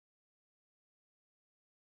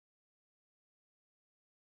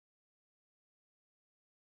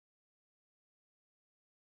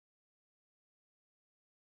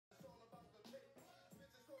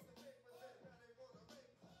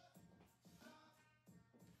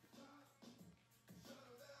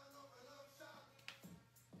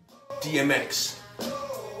DMX.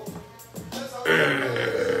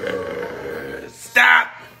 Stop,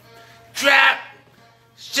 drop,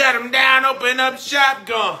 shut him down, open up shop,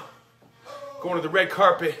 gone. Going to the red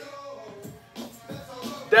carpet.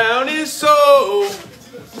 Down in Seoul.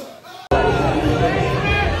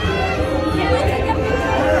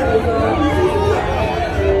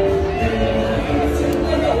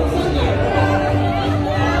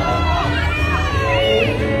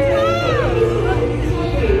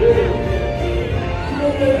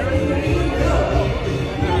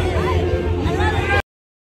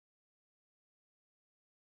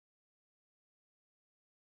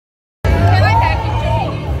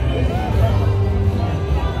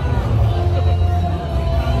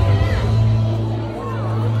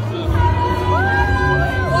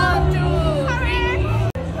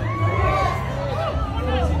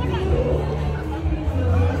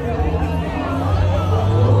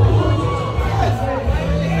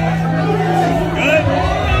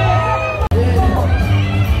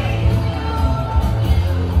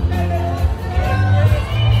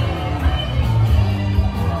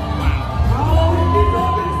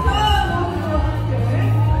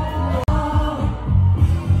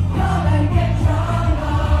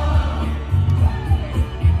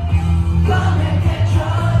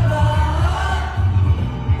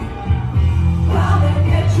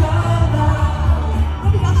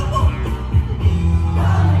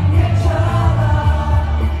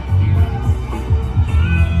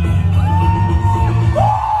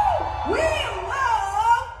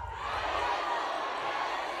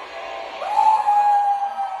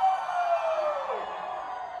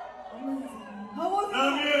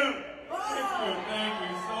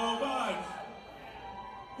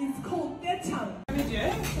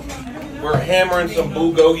 We're hammering some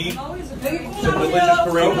bulgogi, some delicious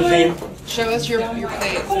Korean cuisine. Show us your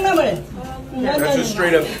plate. That's just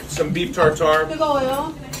straight up some beef tartare with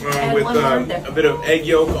a bit of egg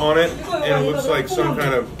yolk on it, and it looks like some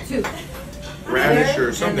kind of radish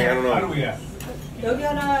or something. I don't know.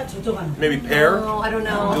 Maybe pear. I don't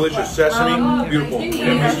know. Delicious sesame. Beautiful.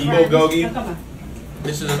 This is bulgogi.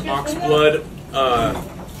 This is an ox blood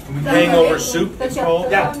hangover soup, it's called.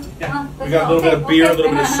 We got a little bit of beer, a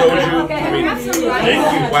little bit of soju. I mean,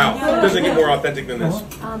 thank you. Wow. It doesn't get more authentic than this.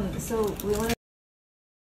 So we want to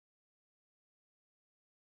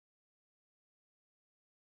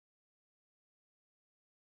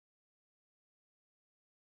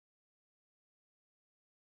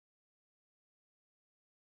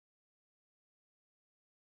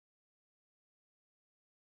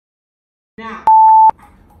now.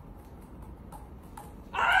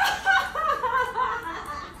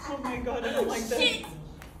 Oh my god, I don't like this. Shit!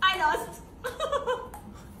 I lost.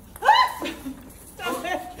 Stop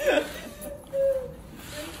it.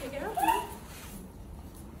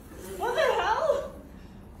 What the hell?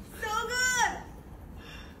 So good.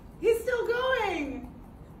 He's still going.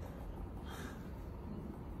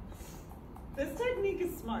 This technique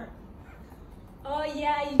is smart. Oh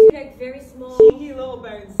yeah, you do like very small. Cheeky little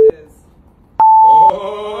bounces.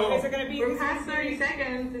 Oh. Okay, so gonna be. We're past 30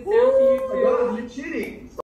 seconds. It's down to you two. You're cheating.